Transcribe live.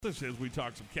As we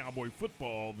talk some Cowboy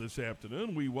football this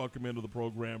afternoon, we welcome into the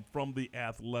program from the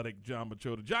athletic Jon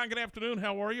Machota. Jon, good afternoon.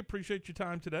 How are you? Appreciate your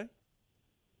time today.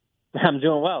 I'm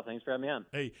doing well. Thanks for having me on.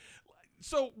 Hey,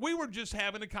 so we were just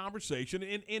having a conversation,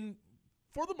 and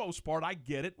for the most part, I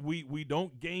get it. We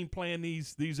don't game plan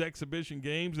these exhibition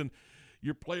games, and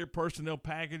your player personnel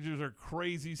packages are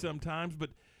crazy sometimes,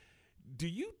 but do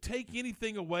you take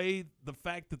anything away the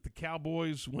fact that the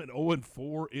Cowboys went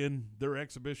 0-4 in their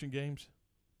exhibition games?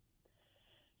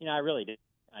 You know, I really do.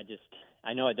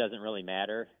 I know it doesn't really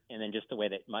matter. And then just the way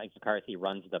that Mike McCarthy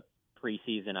runs the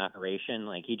preseason operation,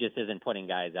 like he just isn't putting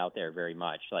guys out there very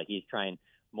much. Like he's trying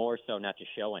more so not to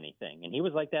show anything. And he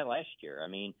was like that last year. I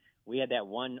mean, we had that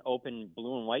one open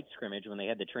blue and white scrimmage when they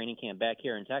had the training camp back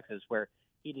here in Texas where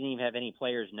he didn't even have any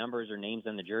players' numbers or names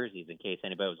on the jerseys in case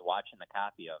anybody was watching the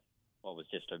copy of what was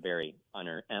just a very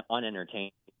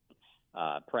unentertaining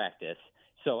practice.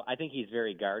 So I think he's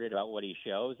very guarded about what he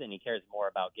shows, and he cares more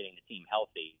about getting the team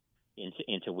healthy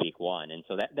into week one. And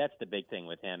so that's the big thing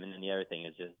with him. And then the other thing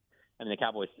is just, I mean, the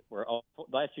Cowboys were the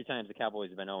last two times the Cowboys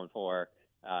have been 0-4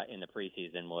 in the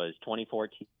preseason was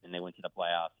 2014, and they went to the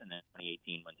playoffs, and then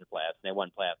 2018 went to the playoffs. And they won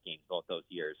playoff games both those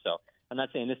years. So I'm not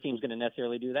saying this team's going to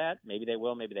necessarily do that. Maybe they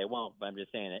will, maybe they won't. But I'm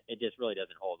just saying it just really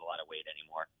doesn't hold a lot of weight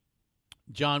anymore.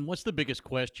 Jon, what's the biggest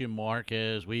question mark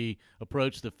as we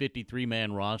approach the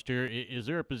 53-man roster? Is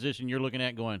there a position you're looking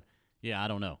at going, yeah, I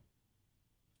don't know?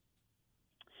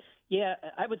 Yeah,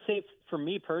 I would say for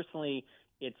me personally,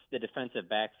 it's the defensive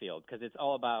backfield because it's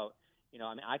all about, you know,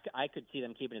 I mean, I could see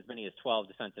them keeping as many as 12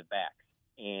 defensive backs.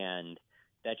 And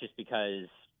that's just because,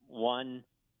 one,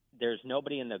 there's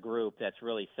nobody in the group that's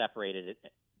really separated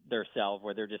themselves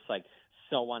where they're just like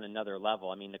so on another level.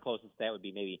 I mean, the closest to that would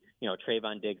be maybe, you know,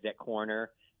 Trayvon Diggs at corner.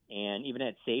 And even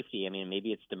at safety, I mean,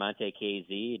 maybe it's DeMonte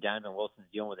KZ. Donovan Wilson's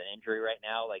dealing with an injury right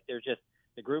now. Like, there's just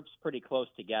the group's pretty close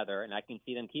together, and I can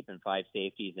see them keeping 5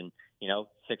 safeties and, you know,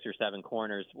 6 or 7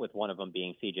 corners with one of them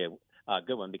being C.J.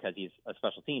 Goodwin because he's a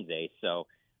special teams ace. So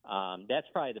that's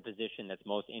probably the position that's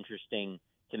most interesting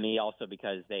to me also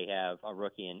because they have a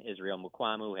rookie in Israel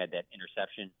Mukuamu who had that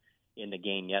interception in the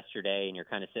game yesterday, and you're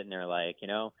kind of sitting there like, you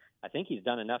know, I think he's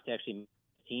done enough to actually make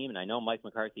the team, and I know Mike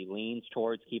McCarthy leans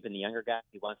towards keeping the younger guy.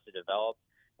 He wants to develop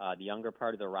the younger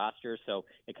part of the roster, so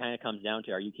it kind of comes down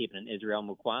to, are you keeping an Israel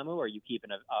Mukuamu or are you keeping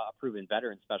a proven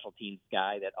veteran special teams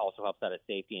guy that also helps out at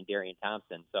safety and Darian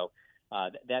Thompson? So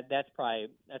that's probably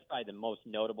the most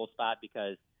notable spot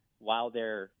because while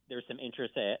there's some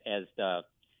interest as the,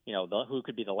 you know, who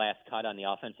could be the last cut on the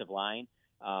offensive line,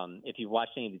 if you've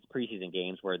watched any of these preseason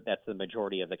games where that's the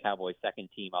majority of the Cowboys'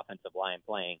 second-team offensive line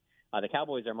playing, the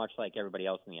Cowboys are much like everybody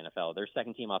else in the NFL. Their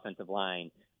second-team offensive line,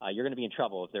 you're going to be in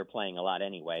trouble if they're playing a lot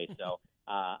anyway. So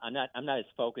I'm not as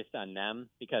focused on them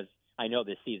because I know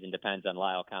this season depends on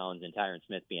Lyle Collins and Tyron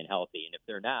Smith being healthy, and if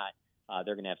they're not,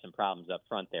 they're going to have some problems up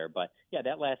front there. But yeah,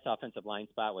 that last offensive line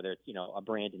spot, whether it's, you know, a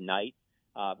Brandon Knight,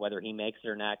 whether he makes it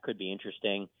or not, could be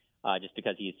interesting. Just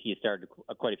because he started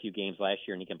quite a few games last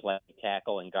year and he can play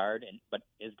tackle and guard, but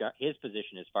his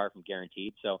position is far from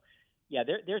guaranteed. So, yeah,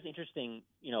 there's interesting,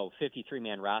 you know,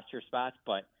 53-man roster spots,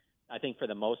 but I think for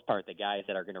the most part, the guys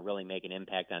that are going to really make an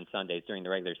impact on Sundays during the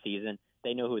regular season,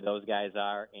 they know who those guys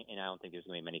are, and I don't think there's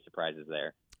going to be many surprises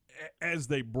there. As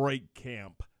they break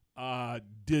camp,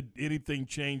 did anything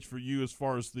change for you as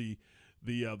far as the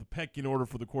pecking order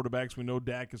for the quarterbacks? We know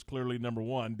Dak is clearly number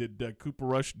one. Did Cooper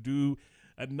Rush do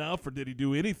enough, or did he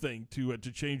do anything to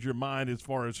change your mind as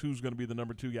far as who's going to be the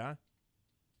number 2 guy?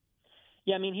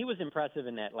 Yeah, I mean, he was impressive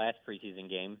in that last preseason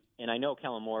game, and I know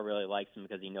Kellen Moore really likes him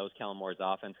because he knows Kellen Moore's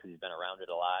offense because he's been around it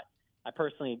a lot.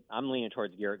 I'm leaning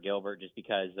towards Garrett Gilbert just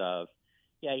because of,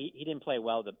 yeah, he didn't play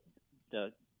well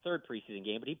the third preseason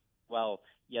game, but he played well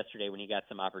yesterday when he got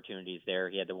some opportunities there.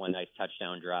 He had the one nice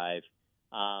touchdown drive.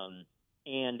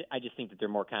 And I just think that they're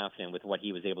more confident with what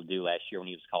he was able to do last year when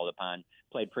he was called upon.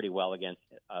 Played pretty well against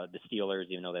the Steelers,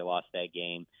 even though they lost that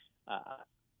game.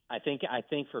 I think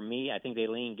for me, I think they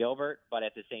lean Gilbert, but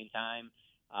at the same time,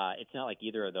 it's not like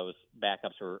either of those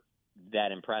backups were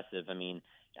that impressive. I mean,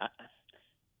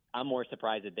 I'm more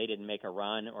surprised that they didn't make a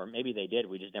run, or maybe they did.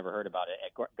 We just never heard about it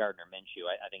at Gardner Minshew.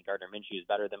 I think Gardner Minshew is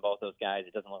better than both those guys.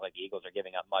 It doesn't look like the Eagles are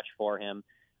giving up much for him.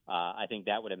 I think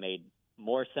that would have made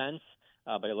more sense.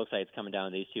 But it looks like it's coming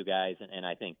down to these two guys, and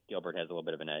I think Gilbert has a little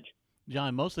bit of an edge.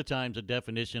 Jon, most of the times the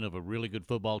definition of a really good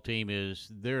football team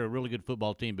is they're a really good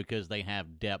football team because they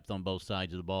have depth on both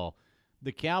sides of the ball.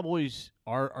 The Cowboys,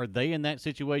 are they in that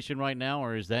situation right now,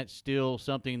 or is that still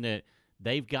something that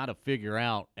they've got to figure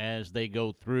out as they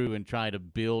go through and try to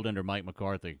build under Mike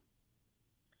McCarthy?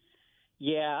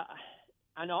 Yeah,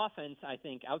 on offense, I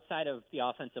think outside of the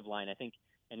offensive line, I think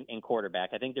and quarterback.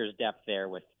 I think there's depth there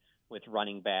with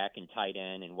running back and tight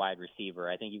end and wide receiver.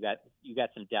 I think you got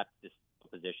some depth at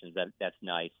positions that's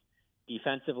nice.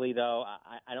 Defensively, though,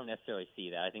 I don't necessarily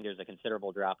see that. I think there's a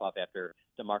considerable drop-off after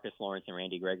DeMarcus Lawrence and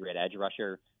Randy Gregory at edge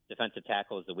rusher. Defensive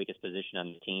tackle is the weakest position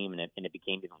on the team, and it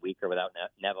became even weaker without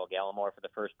Neville Gallimore for the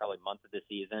first probably month of the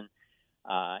season.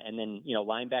 And then,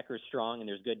 linebacker is strong, and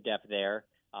there's good depth there.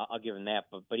 I'll give them that.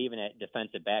 But even at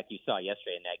defensive back, you saw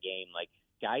yesterday in that game, like,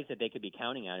 guys that they could be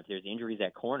counting on if there's injuries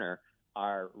at corner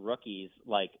are rookies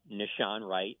like Nishan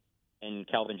Wright and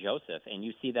Kelvin Joseph. And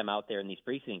you see them out there in these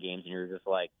preseason games, and you're just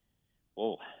like,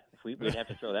 whoa, if we'd have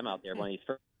to throw them out there one of these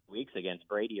first weeks against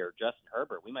Brady or Justin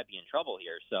Herbert, we might be in trouble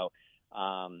here. So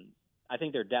I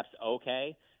think their depth's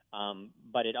okay,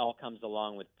 but it all comes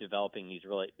along with developing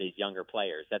these younger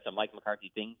players. That's a Mike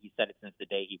McCarthy thing. He said it since the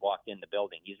day he walked in the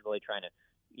building. He's really trying to,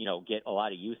 get a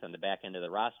lot of youth on the back end of the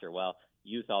roster. Well,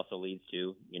 youth also leads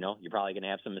to, you're probably going to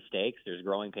have some mistakes. There's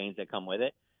growing pains that come with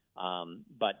it.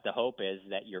 But the hope is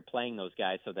that you're playing those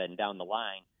guys so that down the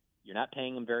line, you're not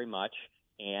paying them very much,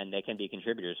 and they can be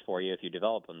contributors for you if you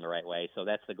develop them the right way. So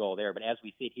that's the goal there. But as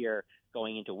we sit here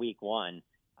going into week one,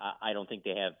 I don't think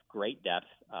they have great depth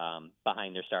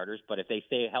behind their starters. But if they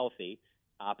stay healthy,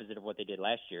 opposite of what they did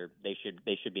last year, they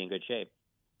should be in good shape.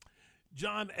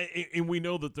 John, and we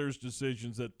know that there's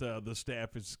decisions that the staff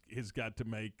has got to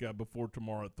make before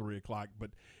tomorrow at 3 o'clock.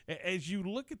 But as you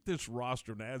look at this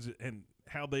roster and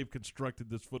how they've constructed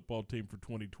this football team for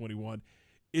 2021,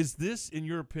 is this, in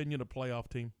your opinion, a playoff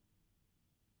team?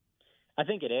 I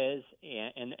think it is,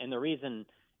 and the reason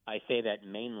I say that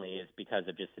mainly is because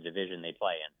of just the division they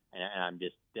play in, and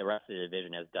the rest of the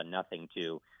division has done nothing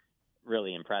to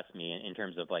really impress me in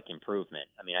terms of like improvement.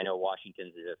 I mean, I know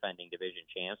Washington's the defending division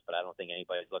champs, but I don't think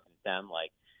anybody's looking at them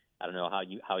like, I don't know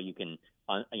how you can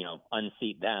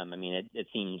unseat them. I mean, it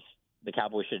seems the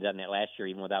Cowboys should have done that last year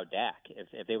even without Dak.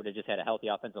 If they would have just had a healthy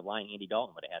offensive line, Andy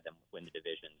Dalton would have had them win the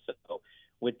division. So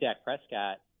with Dak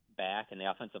Prescott back and the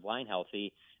offensive line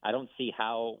healthy, I don't see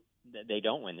how they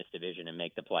don't win this division and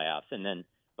make the playoffs.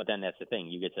 But then that's the thing.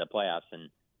 You get to the playoffs, and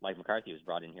Mike McCarthy was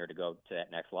brought in here to go to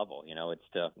that next level. It's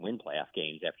to win playoff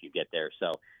games after you get there.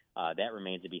 So that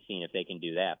remains to be seen if they can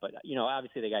do that. But,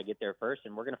 obviously they got to get there first,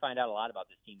 and we're going to find out a lot about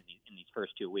this team in these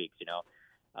first 2 weeks.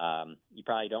 You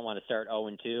probably don't want to start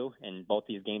 0-2, and both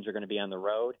these games are going to be on the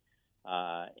road.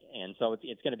 And so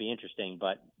it's going to be interesting.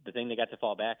 But the thing they got to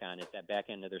fall back on is that back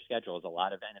end of their schedule is a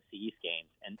lot of NFC East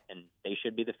games, and they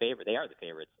should be the favorite. They are the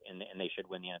favorites, and they should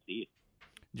win the NFC East.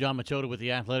 Jon Machota with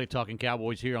The Athletic, talking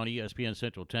Cowboys here on ESPN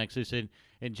Central Texas. And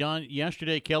John,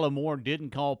 yesterday Kellen Moore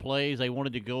didn't call plays. They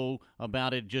wanted to go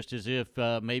about it just as if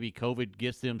maybe COVID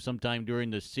gets them sometime during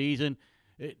the season.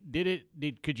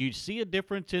 Could you see a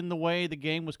difference in the way the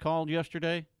game was called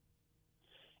yesterday?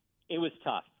 It was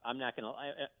tough. I'm not going to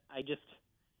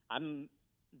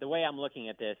the way I'm looking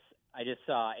at this, I just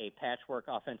saw a patchwork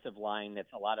offensive line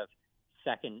that's a lot of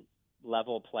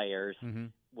second-level players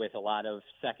with a lot of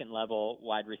second-level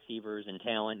wide receivers and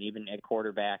talent, even at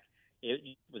quarterback.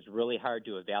 It was really hard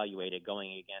to evaluate it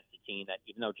going against a team that,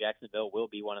 even though Jacksonville will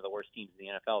be one of the worst teams in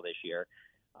the NFL this year,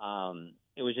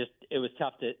 it was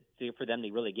tough for them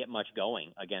to really get much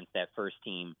going against that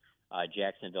first-team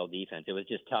Jacksonville defense. It was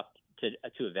just tough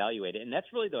to evaluate it, and that's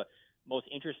really the most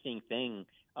interesting thing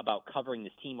about covering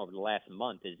this team over the last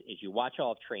month is you watch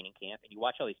all of training camp and you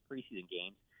watch all these preseason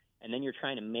games, and then you're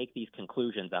trying to make these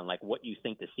conclusions on like what you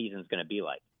think the season's going to be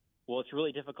like. Well, it's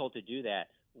really difficult to do that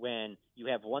when you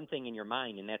have one thing in your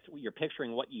mind, and that's you're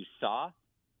picturing what you saw,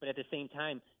 but at the same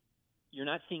time, you're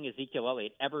not seeing Ezekiel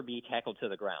Elliott ever be tackled to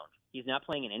the ground. He's not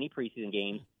playing in any preseason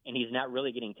games, and he's not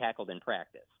really getting tackled in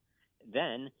practice.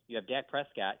 Then you have Dak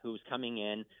Prescott, who's coming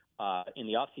in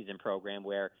the offseason program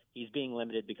where he's being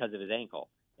limited because of his ankle.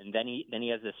 And then he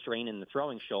has a strain in the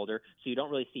throwing shoulder, so you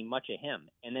don't really see much of him.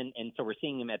 And so we're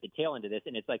seeing him at the tail end of this,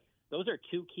 and it's like those are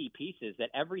two key pieces that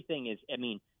everything is,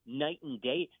 night and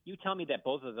day. You tell me that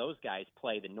both of those guys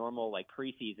play the normal like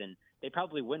preseason, they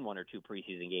probably win one or two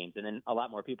preseason games, and then a lot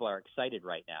more people are excited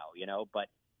right now, But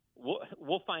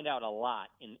we'll find out a lot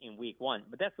in week one.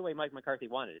 But that's the way Mike McCarthy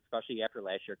wanted it, especially after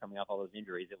last year coming off all those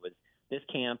injuries. It was this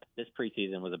camp, this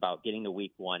preseason was about getting to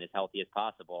week one as healthy as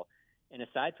possible. And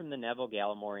aside from the Neville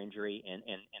Gallimore injury and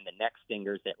the neck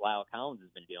stingers that Lyle Collins has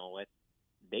been dealing with,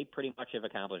 they pretty much have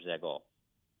accomplished that goal.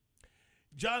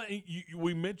 John,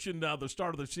 we mentioned the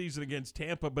start of the season against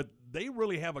Tampa, but they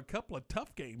really have a couple of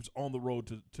tough games on the road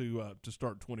to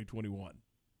start 2021.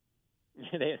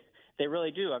 They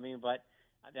really do. But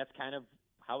that's kind of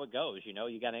how it goes.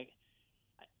 You got to.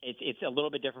 It's a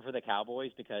little bit different for the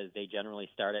Cowboys because they generally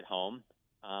start at home.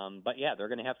 But yeah, they're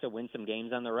going to have to win some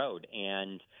games on the road,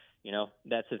 and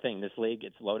that's the thing. This league,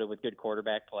 it's loaded with good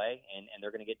quarterback play, and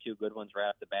they're going to get two good ones right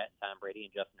off the bat, Tom Brady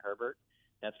and Justin Herbert.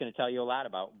 That's going to tell you a lot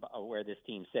about where this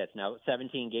team sits. Now,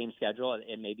 17-game schedule,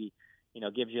 it maybe,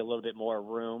 gives you a little bit more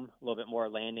room, a little bit more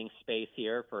landing space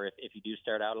here for if you do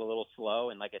start out a little slow.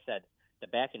 And like I said, the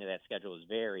back end of that schedule is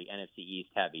very NFC East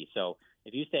heavy. So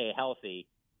if you stay healthy,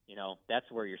 that's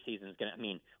where your season is going to – I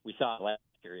mean, we saw it last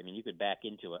year. I mean, you could back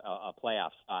into a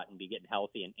playoff spot and be getting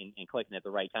healthy and clicking at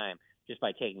the right time just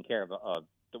by taking care of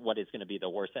what is going to be the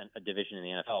worst division in the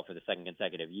NFL for the second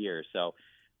consecutive year. So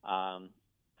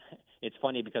it's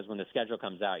funny because when the schedule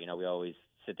comes out, we always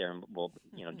sit there and we'll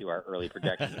do our early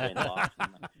projections win loss.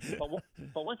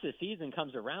 But once the season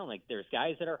comes around, like there's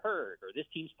guys that are hurt or this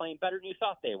team's playing better than you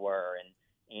thought they were,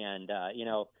 and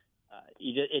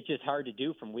it's just hard to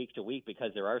do from week to week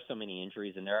because there are so many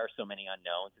injuries and there are so many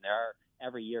unknowns, and there are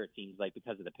every year it seems like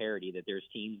because of the parity that there's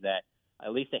teams that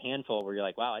at least a handful where you're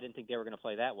like, wow, I didn't think they were going to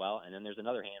play that well, and then there's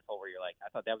another handful where you're like, I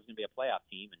thought that was going to be a playoff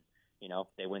team, and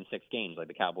they win 6 games like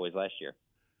the Cowboys last year.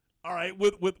 All right,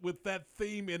 with that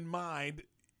theme in mind,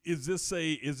 is this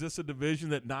a division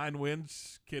that 9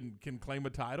 wins can claim a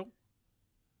title?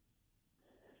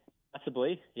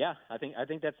 Possibly, yeah. I think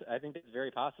that's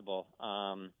very possible.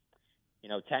 10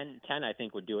 I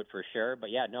think would do it for sure,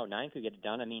 but yeah, no, 9 could get it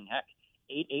done. I mean, heck,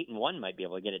 8-1 might be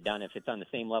able to get it done if it's on the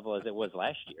same level as it was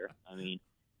last year. I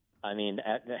mean,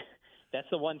 that's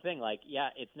the one thing. Like, yeah,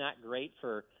 it's not great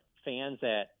for fans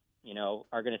that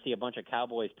are going to see a bunch of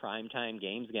Cowboys primetime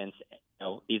games against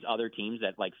these other teams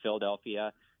that like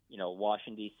Philadelphia,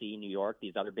 Washington D.C., New York,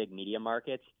 these other big media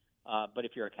markets. But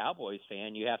if you're a Cowboys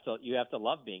fan, you have to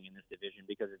love being in this division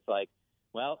because it's like,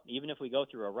 well, even if we go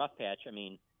through a rough patch, I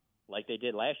mean, like they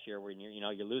did last year, when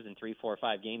you're losing 3, 4,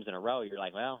 5 games in a row, you're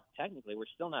like, well, technically we're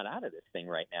still not out of this thing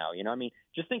right now. I mean,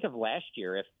 just think of last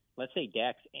year if let's say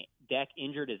Dak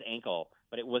injured his ankle,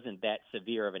 but it wasn't that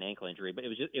severe of an ankle injury, but it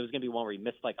was going to be one where he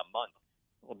missed like a month.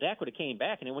 Well, Dak would have came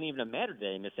back, and it wouldn't even have mattered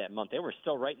that he missed that month. They were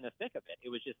still right in the thick of it. It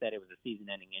was just that it was a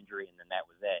season-ending injury, and then that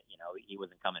was it. He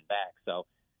wasn't coming back. So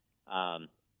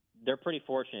they're pretty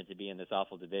fortunate to be in this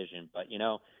awful division. But,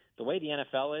 the way the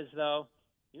NFL is, though,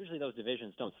 usually those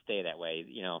divisions don't stay that way,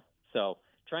 So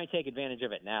try and take advantage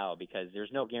of it now because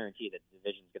there's no guarantee that the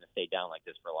division's going to stay down like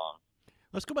this for long.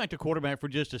 Let's go back to quarterback for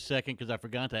just a second because I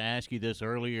forgot to ask you this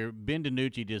earlier. Ben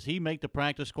DiNucci, does he make the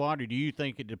practice squad, or do you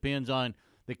think it depends on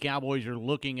the Cowboys are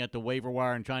looking at the waiver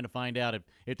wire and trying to find out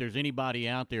if there's anybody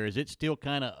out there? Is it still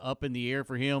kind of up in the air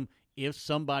for him if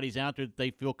somebody's out there that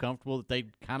they feel comfortable that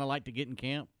they'd kind of like to get in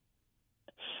camp?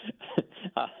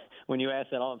 When you ask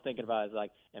that, all I'm thinking about is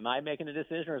like, am I making a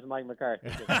decision or is Mike McCarthy?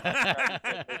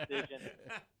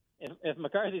 If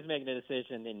McCarthy's making a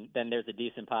decision, then there's a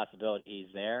decent possibility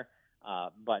he's there.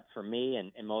 But for me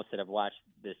and most that have watched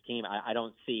this team, I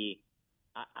don't see.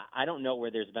 I don't know where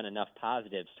there's been enough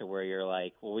positives to where you're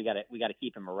like, well, we got to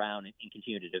keep him around and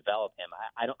continue to develop him.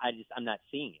 I'm not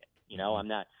seeing it. I'm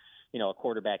not, a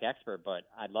quarterback expert, but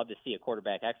I'd love to see a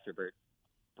quarterback expert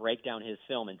break down his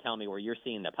film and tell me where you're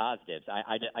seeing the positives.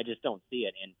 I just don't see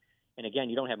it. And again,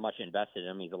 you don't have much invested in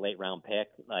him. He's a late round pick.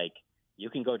 Like you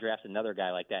can go draft another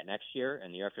guy like that next year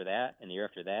and the year after that and the year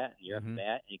after that and the year after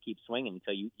that, and you keep swinging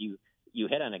until you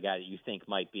hit on a guy that you think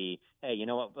might be, hey, you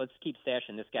know what, let's keep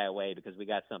stashing this guy away because we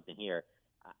got something here.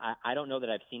 I don't know that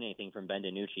I've seen anything from Ben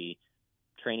DiNucci,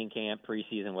 training camp,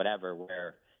 preseason, whatever,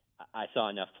 where I saw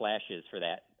enough flashes for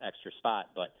that extra spot.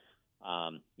 But,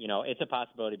 it's a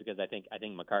possibility because I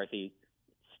think McCarthy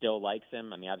still likes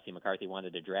him. I mean, obviously McCarthy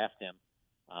wanted to draft him.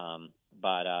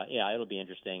 Yeah, it'll be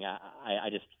interesting.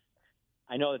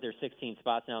 I know that there's 16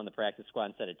 spots now in the practice squad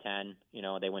instead of 10.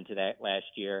 They went to that last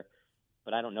year.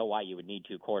 But I don't know why you would need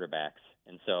 2 quarterbacks.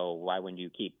 And so why wouldn't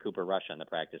you keep Cooper Rush on the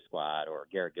practice squad or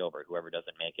Garrett Gilbert, whoever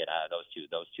doesn't make it out of those two?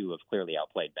 Those two have clearly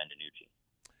outplayed Ben DiNucci.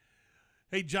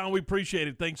 Hey, John, we appreciate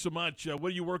it. Thanks so much. What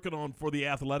are you working on for The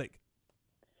Athletic?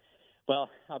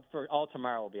 Well, for all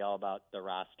tomorrow will be all about the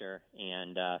roster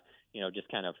and, just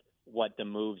kind of what the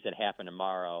moves that happen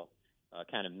tomorrow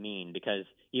kind of mean. Because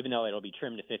even though it'll be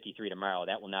trimmed to 53 tomorrow,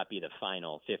 that will not be the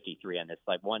final 53 on this.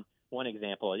 Like one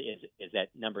example is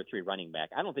that number 3 running back.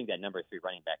 I don't think that number 3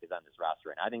 running back is on this roster,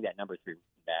 and I think that number 3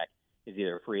 running back is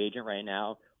either a free agent right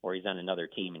now or he's on another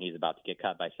team and he's about to get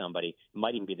cut by somebody. It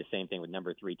might even be the same thing with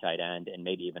number 3 tight end and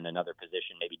maybe even another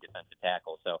position, maybe defensive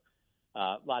tackle. So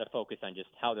a lot of focus on just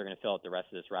how they're going to fill out the rest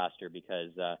of this roster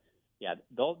because,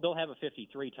 they'll have a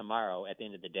 53 tomorrow at the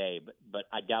end of the day, but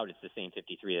I doubt it's the same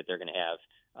 53 that they're going to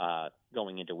have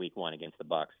going into Week 1 against the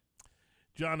Bucs.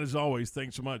 John, as always,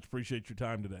 thanks so much. Appreciate your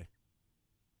time today.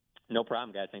 No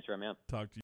problem, guys. Thanks for having me on. Talk to you.